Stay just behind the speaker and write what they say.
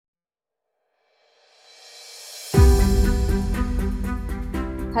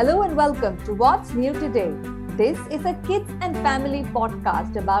Hello and welcome to What's New Today. This is a kids and family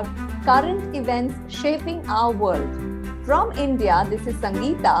podcast about current events shaping our world. From India, this is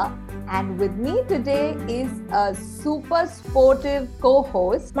Sangeeta, and with me today is a super sportive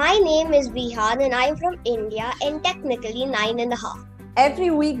co-host. My name is Vihan and I'm from India and technically 9.5.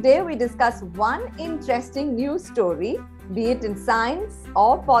 Every weekday, we discuss one interesting news story, be it in science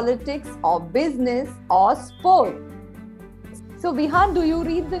or politics or business or sport. So, Vihan, do you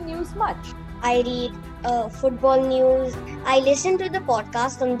read the news much? I read football news. I listen to the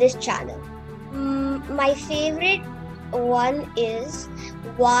podcast on this channel. My favorite one is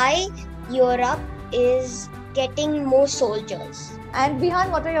why Europe is getting more soldiers. And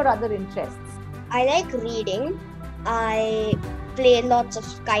Vihan, what are your other interests? I like reading. I play lots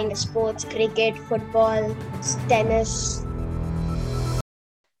of kind of sports, cricket, football, tennis.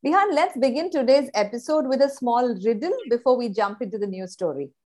 Vihan, let's begin today's episode with a small riddle before we jump into the news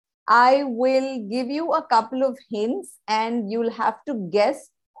story. I will give you a couple of hints and you'll have to guess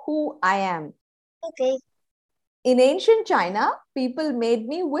who I am. Okay. In ancient China, people made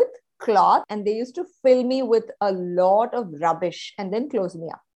me with cloth and they used to fill me with a lot of rubbish and then close me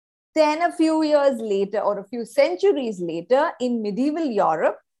up. Then a few years later or a few centuries later in medieval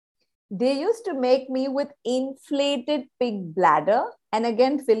Europe, they used to make me with inflated pig bladder and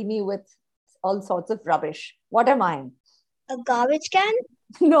again fill me with all sorts of rubbish. What am I? A garbage can?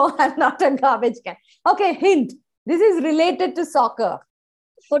 No, I'm not a garbage can. Okay, hint. This is related to soccer.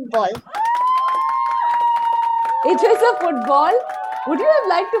 Football. It is a football. Would you have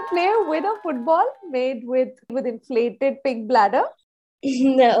liked to play with a football made with inflated pig bladder?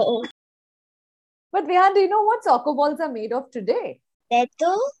 No. But Vihan, do you know what soccer balls are made of today?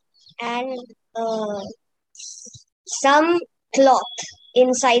 Leather and some cloth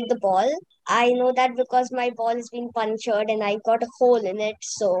inside the ball. I know that because my ball has been punctured and I got a hole in it.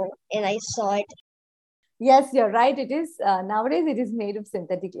 And I saw it. Yes, you're right. It is nowadays it is made of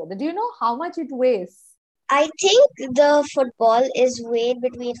synthetic leather. Do you know how much it weighs? I think the football is weighed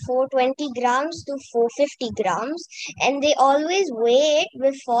between 420 grams to 450 grams, and they always weigh it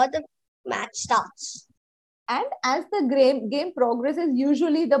before the match starts. And as the game progresses,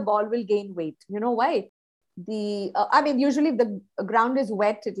 usually the ball will gain weight. You know why? Usually if the ground is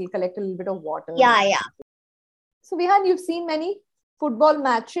wet, it will collect a little bit of water. Yeah. So Vihan, you've seen many football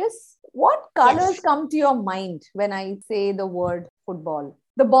matches. What colors come to your mind when I say the word football?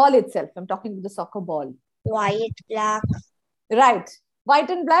 The ball itself. I'm talking about the soccer ball. White, black. Right. White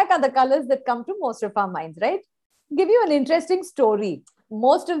and black are the colors that come to most of our minds, right? Give you an interesting story.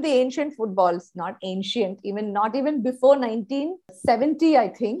 Most of the ancient footballs, not even before 1970, I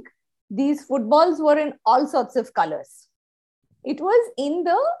think, these footballs were in all sorts of colors. It was in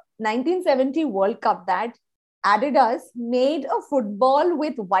the 1970 World Cup that Adidas made a football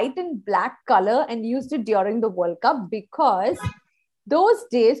with white and black color and used it during the World Cup because those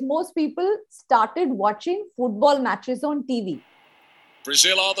days, most people started watching football matches on TV.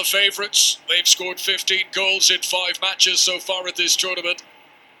 Brazil are the favourites. They've scored 15 goals in 5 matches so far at this tournament.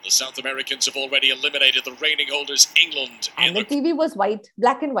 The South Americans have already eliminated the reigning holders, England. And the TV was white,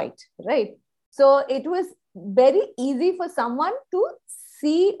 black and white, right? So it was very easy for someone to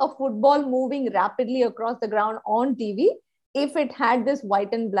see a football moving rapidly across the ground on TV if it had this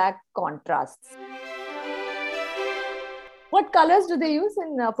white and black contrasts. What colors do they use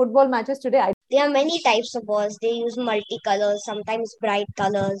in football matches today? There are many types of balls. They use multicolors, sometimes bright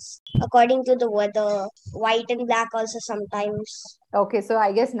colors. According to the weather, white and black also sometimes. Okay, so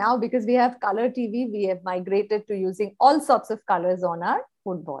I guess now because we have color TV, we have migrated to using all sorts of colors on our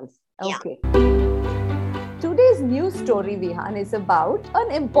footballs. Okay. Yeah. Today's news story, Vihan, is about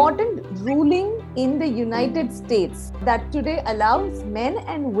an important ruling in the United States that today allows men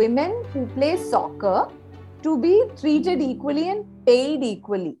and women who play soccer to be treated equally and paid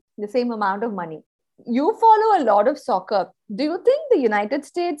equally, the same amount of money. You follow a lot of soccer. Do you think the United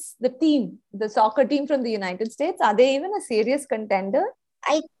States, the soccer team from the United States, are they even a serious contender?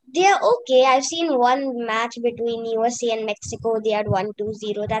 They're okay. I've seen one match between USA and Mexico. They had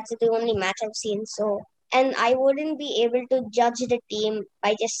 1-2-0. That's the only match I've seen. And I wouldn't be able to judge the team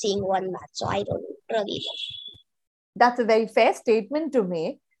by just seeing one match. So I don't really know. That's a very fair statement to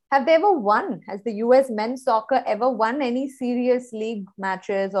make. Has the US men's soccer ever won any serious league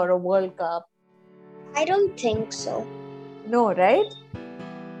matches or a World Cup? I don't think so. No, right?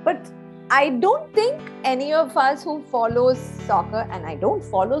 But I don't think any of us who follows soccer, and I don't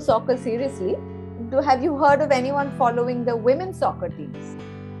follow soccer seriously, have you heard of anyone following the women's soccer teams?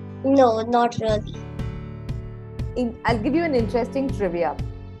 No, not really. I'll give you an interesting trivia.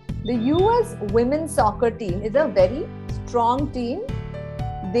 The US women's soccer team is a very strong team.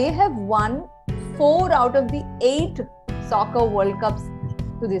 they have won 4 out of the 8 soccer World Cups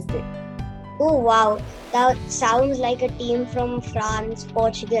to this day. Oh wow, that sounds like a team from France,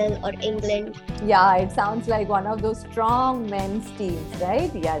 Portugal, or England. Yeah, it sounds like one of those strong men's teams,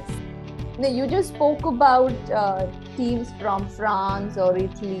 right? Yes. Now, you just spoke about teams from France or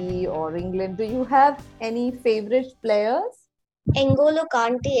Italy or England. Do you have any favorite players? N'Golo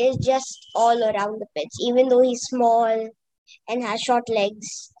Kante is just all around the pitch. Even though he's small and has short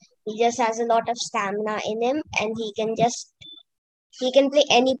legs, he just has a lot of stamina in him, and he can play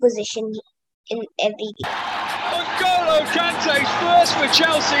any position in every game. N'Golo Kante's first for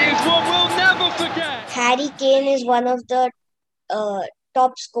Chelsea is one we'll never forget. Harry Kane is one of the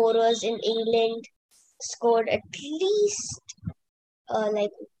top scorers in England. Scored at least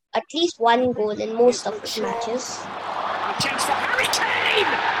one goal in most of his matches. A chance for Harry Kane.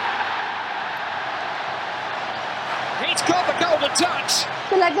 He's got the golden touch.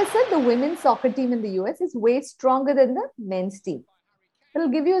 So, like I said, the women's soccer team in the US is way stronger than the men's team. I'll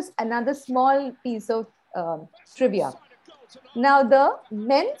give you another small piece of trivia. Now, the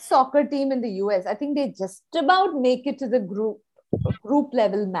men's soccer team in the US, I think they just about make it to the group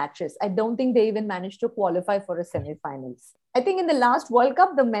level matches. I don't think they even managed to qualify for a semi-finals. I think in the last World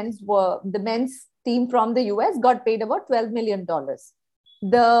Cup, the men's team from the US got paid about $12 million.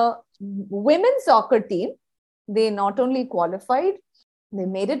 The women's soccer team, they not only qualified, they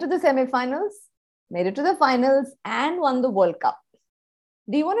made it to the semi-finals, made it to the finals, and won the World Cup.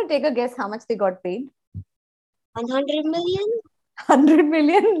 Do you want to take a guess how much they got paid? 100 million? 100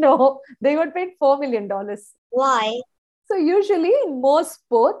 million? No, they got paid $4 million. Why? So usually in most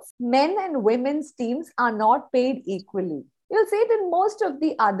sports, men and women's teams are not paid equally. You'll see it in most of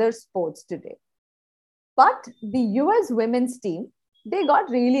the other sports today. But the US women's team, they got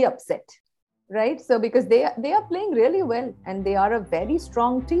really upset, right? So because they are playing really well and they are a very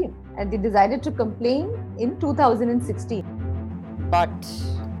strong team, and they decided to complain in 2016. But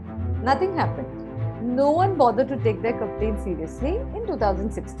nothing happened. No one bothered to take their complaint seriously in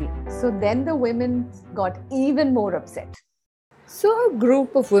 2016. So then the women got even more upset. So a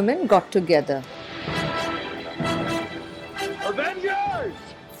group of women got together. Avengers!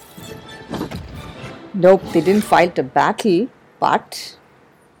 Nope, they didn't fight a battle, but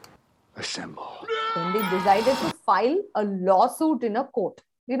Assemble. then they decided to file a lawsuit in a court.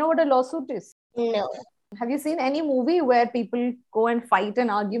 Do you know what a lawsuit is? No. Have you seen any movie where people go and fight an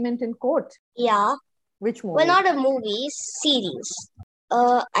argument in court? Yeah. Which movie? Well, not a movie, series.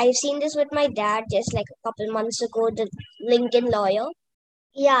 I've seen this with my dad just like a couple months ago, the Lincoln lawyer.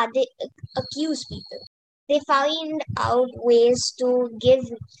 Yeah, they accuse people. They find out ways to give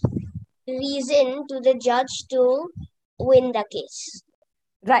reason to the judge to win the case.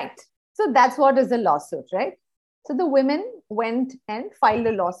 Right. So that's what is a lawsuit, right? So the women went and filed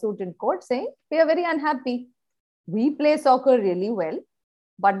a lawsuit in court saying, we are very unhappy. We play soccer really well,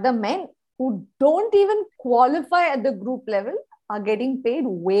 but the men who don't even qualify at the group level are getting paid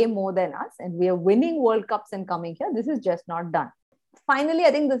way more than us, and we are winning World Cups and coming here. This is just not done. Finally,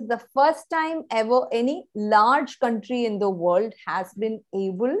 I think this is the first time ever any large country in the world has been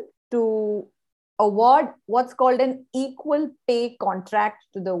able to award what's called an equal pay contract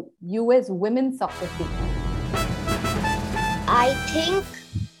to the US women's soccer team. I think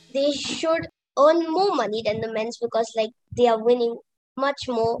they should earn more money than the men's because they are winning much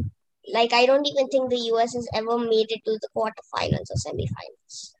more. I don't even think the US has ever made it to the quarterfinals or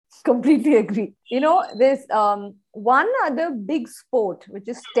semifinals. Completely agree. There's one other big sport, which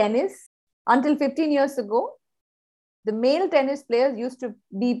is tennis. Until 15 years ago, the male tennis players used to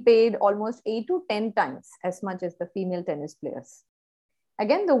be paid almost 8 to 10 times as much as the female tennis players.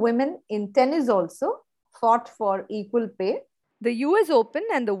 Again, the women in tennis also fought for equal pay. The US Open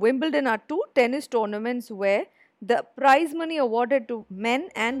and the Wimbledon are two tennis tournaments where the prize money awarded to men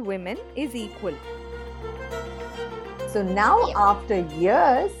and women is equal. So now, after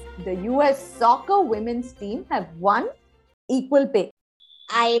years, the US soccer women's team have won equal pay.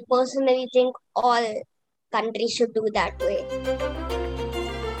 I personally think all countries should do that way.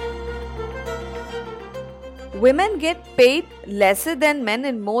 Women get paid lesser than men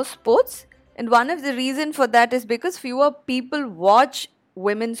in most sports, and one of the reasons for that is because fewer people watch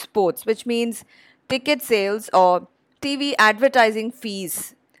women's sports, which means ticket sales or TV advertising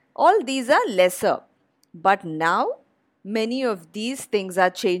fees. All these are lesser. But now, many of these things are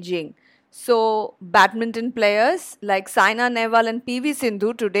changing. So, badminton players like Saina Nehwal and PV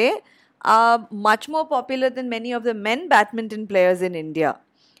Sindhu today are much more popular than many of the men badminton players in India.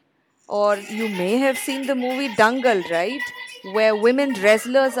 Or you may have seen the movie Dangal, right? Where women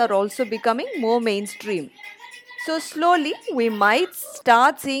wrestlers are also becoming more mainstream. So slowly, we might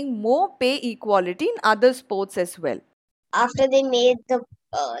start seeing more pay equality in other sports as well. After they made the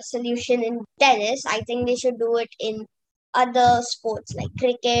solution in tennis, I think they should do it in other sports like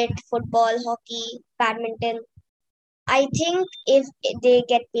cricket, football, hockey, badminton. I think if they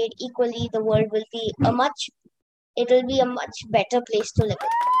get paid equally, the world will be a much better place to live in.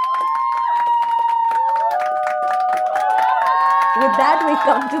 With that, we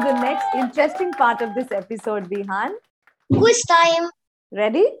come to the next interesting part of this episode, Bihan. Quiz time.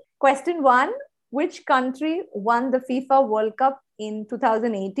 Ready? Question 1. Which country won the FIFA World Cup in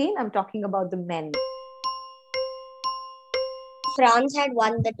 2018? I'm talking about the men. France had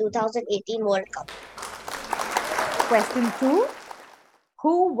won the 2018 World Cup. Question 2.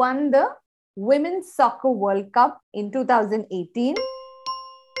 Who won the Women's Soccer World Cup in 2018?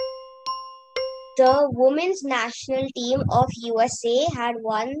 The women's national team of USA had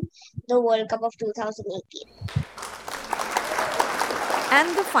won the World Cup of 2018.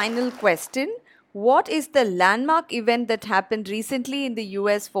 And the final question. What is the landmark event that happened recently in the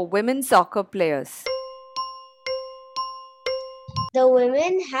US for women soccer players? The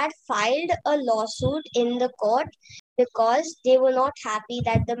women had filed a lawsuit in the court because they were not happy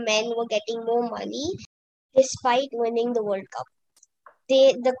that the men were getting more money despite winning the World Cup.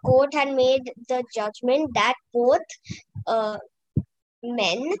 The court had made the judgment that both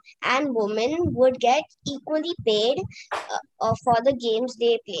men and women would get equally paid for the games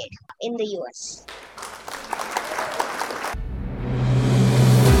they played in the US.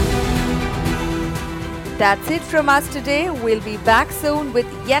 That's it from us today. We'll be back soon with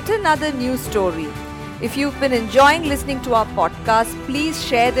yet another news story. If you've been enjoying listening to our podcast, please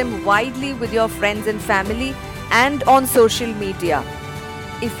share them widely with your friends and family and on social media.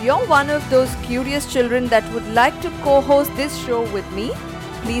 If you're one of those curious children that would like to co-host this show with me,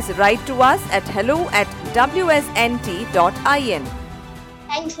 please write to us at hello@wsnt.in.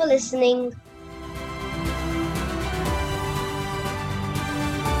 Thanks for listening.